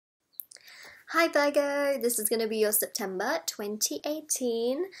Hi Virgo, this is going to be your September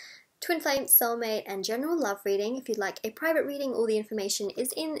 2018 Twin Flame, Soulmate and General Love reading. If you'd like a private reading, all the information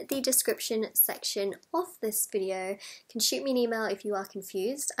is in the description section of this video. You can shoot me an email if you are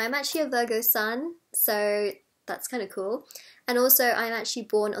confused. I'm actually a Virgo sun, so that's kind of cool. And also I'm actually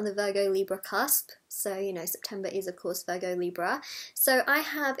born on the Virgo Libra cusp, so you know September is of course Virgo Libra. So I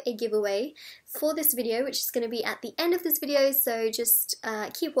have a giveaway for this video which is going to be at the end of this video, so just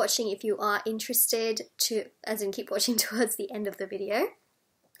keep watching if you are interested, as in keep watching towards the end of the video.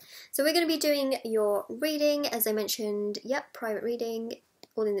 So we're going to be doing your reading, as I mentioned, yep, private reading,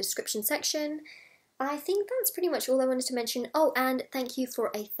 all in the description section. I think that's pretty much all I wanted to mention. Oh, and thank you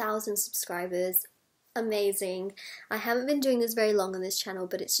for 1,000 subscribers. Amazing. I haven't been doing this very long on this channel,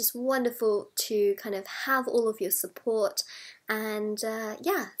 but it's just wonderful to kind of have all of your support. And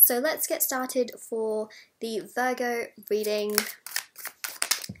yeah, so let's get started for the Virgo reading.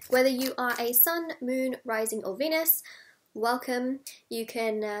 Whether you are a sun, moon, rising or Venus, welcome. You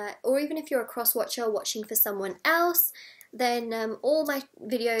can, or even if you're a cross watcher watching for someone else, then all my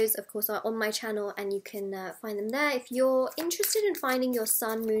videos of course are on my channel and you can find them there. If you're interested in finding your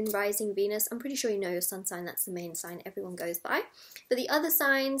sun, moon, rising, Venus, I'm pretty sure you know your sun sign, that's the main sign everyone goes by. But the other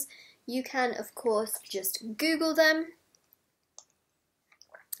signs, you can of course just Google them.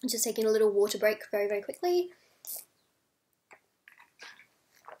 I'm just taking a little water break very quickly.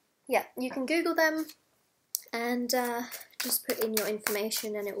 Yeah, you can Google them and just put in your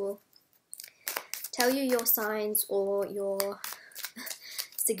information and it will tell you your signs or your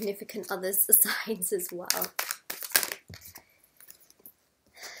significant other's signs as well.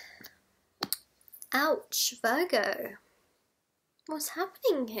 Ouch, Virgo. What's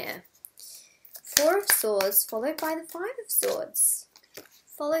happening here? Four of Swords followed by the Five of Swords,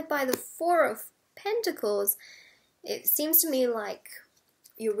 followed by the Four of Pentacles. It seems to me like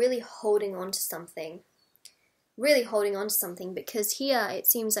you're really holding on to something. Really holding on to something, because here it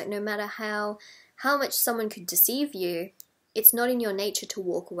seems like no matter how much someone could deceive you, it's not in your nature to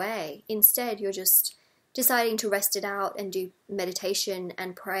walk away. Instead, you're just deciding to rest it out and do meditation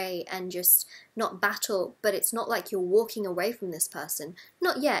and pray and just not battle. But it's not like you're walking away from this person.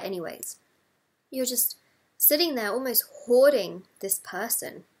 Not yet, anyways. You're just sitting there almost hoarding this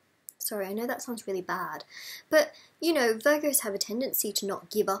person. Sorry, I know that sounds really bad. But, you know, Virgos have a tendency to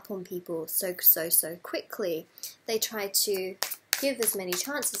not give up on people so quickly. They try to give as many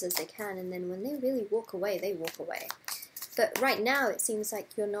chances as they can, and then when they really walk away, they walk away. But right now it seems like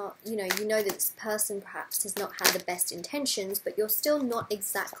you're not, you know that this person perhaps has not had the best intentions, but you're still not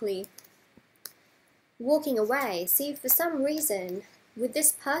exactly walking away. See, for some reason, with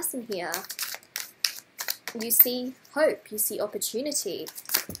this person here, you see hope, you see opportunity.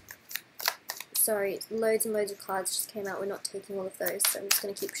 Sorry, loads and loads of cards just came out. We're not taking all of those, so I'm just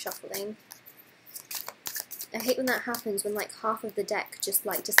going to keep shuffling. I hate when that happens, when like half of the deck just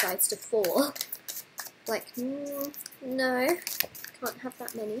like decides to fall. Like, no, can't have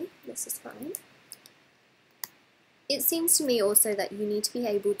that many, this is fine. It seems to me also that you need to be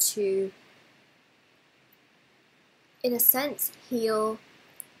able to, in a sense, heal,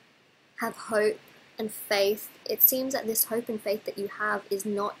 have hope and faith. It seems that this hope and faith that you have is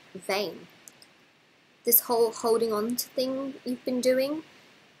not vain. This whole holding on to thing you've been doing,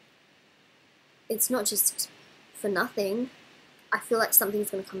 it's not just for nothing. I feel like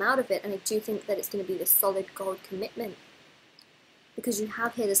something's going to come out of it, and I do think that it's going to be the solid gold commitment. Because you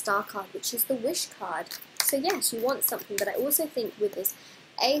have here the Star card, which is the Wish card. So yes, you want something, but I also think with this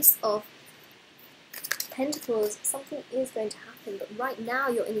Ace of Pentacles, something is going to happen. But right now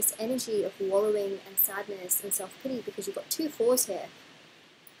you're in this energy of wallowing and sadness and self-pity, because you've got two fours here.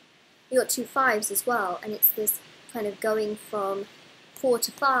 You got two fives as well, and it's this kind of going from 4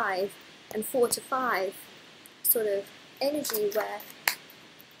 to 5 and 4 to 5 sort of energy, where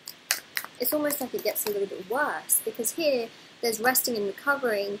it's almost like it gets a little bit worse, because here there's resting and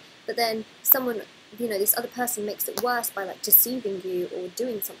recovering, but then someone, this other person makes it worse by like deceiving you or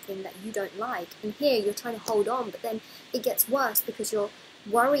doing something that you don't like, and here you're trying to hold on, but then it gets worse because you're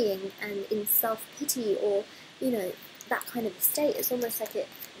worrying and in self-pity or that kind of state. It's almost like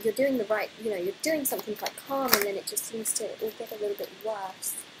you're doing the right, you're doing something quite calm, and then it just seems to all get a little bit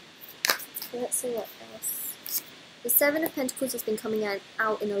worse. So let's see what else. The Seven of Pentacles has been coming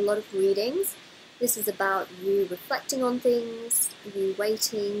out in a lot of readings. This is about you reflecting on things, you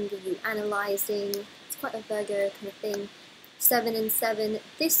waiting, you analysing. It's quite a Virgo kind of thing. 7 and 7.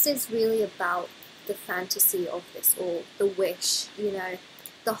 This is really about the fantasy of this all, the wish,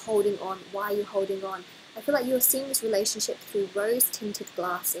 the holding on. Why are you holding on? I feel like you're seeing this relationship through rose-tinted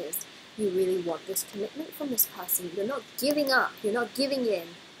glasses. You really want this commitment from this person. You're not giving up. You're not giving in.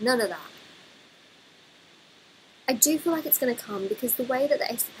 None of that. I do feel like it's going to come, because the way that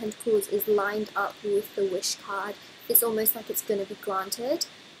the Ace of Pentacles is lined up with the Wish card, it's almost like it's going to be granted.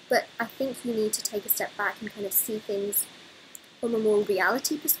 But I think you need to take a step back and kind of see things from a more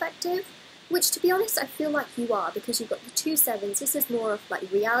reality perspective, which, to be honest, I feel like you are, because you've got the 2 sevens. This is more of like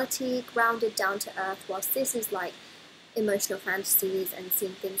reality, grounded down to earth, whilst this is like emotional fantasies and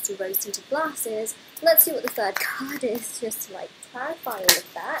seeing through rose-tinted glasses. Let's see what the third card is, just to like clarify all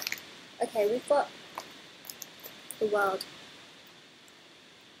of that. Okay, we've got the World.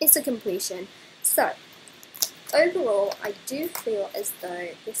 It's a completion. So, overall, I do feel as though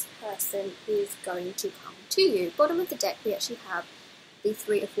this person is going to come to you. Bottom of the deck, we actually have the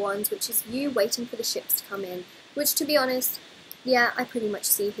 3 of Wands, which is you waiting for the ships to come in, which, to be honest, yeah, I pretty much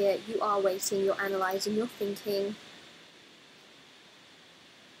see here. You are waiting, you're analysing, you're thinking.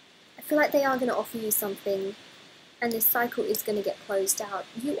 I feel like they are going to offer you something, and this cycle is going to get closed out.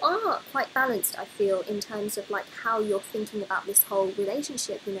 You are quite balanced, I feel, in terms of like how you're thinking about this whole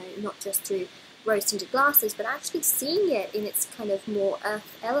relationship, you know, not just through rose-tinted glasses, but actually seeing it in its kind of more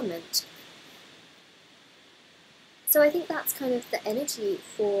earth element. So I think that's kind of the energy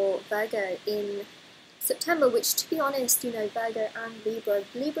for Virgo in September, which, to be honest, you know, Virgo and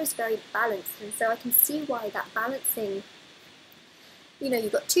Libra is very balanced, and so I can see why that balancing, you know,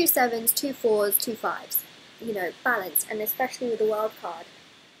 you've got 2 sevens, 2 4s, 2 5s, you know, balance, and especially with the World card.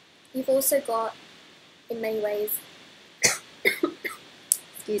 You've also got, in many ways,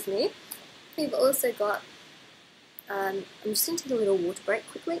 excuse me, you've also got, I'm just going to take a little water break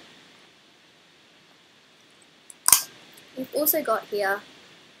quickly. You've also got here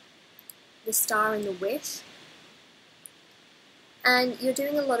the Star and the Wish, and you're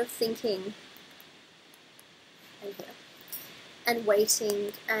doing a lot of thinking, and here, and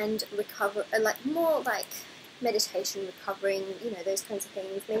waiting and recover, like more like meditation, recovering, you know, those kinds of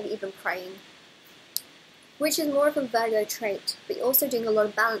things, maybe even praying, which is more of a Virgo trait, but you're also doing a lot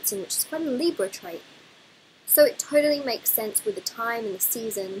of balancing, which is quite a Libra trait. So it totally makes sense with the time and the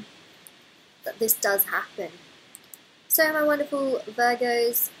season that this does happen. So my wonderful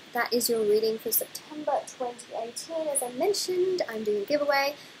Virgos, that is your reading for September 2018. As I mentioned, I'm doing a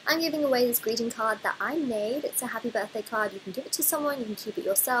giveaway. I'm giving away this greeting card that I made. It's a happy birthday card. You can give it to someone, you can keep it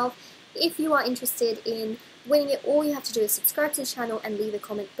yourself. If you are interested in winning it, all you have to do is subscribe to the channel and leave a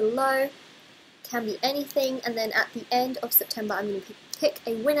comment below. Can be anything, and then at the end of September I'm going to pick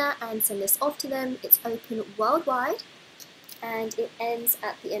a winner and send this off to them. It's open worldwide, and it ends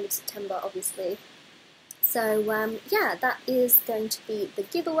at the end of September, obviously. So yeah, that is going to be the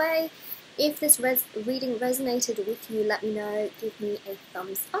giveaway. If this reading resonated with you, let me know. Give me a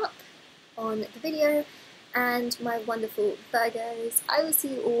thumbs up on the video. And my wonderful Virgos, I will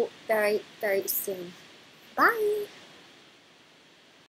see you all very, very soon. Bye!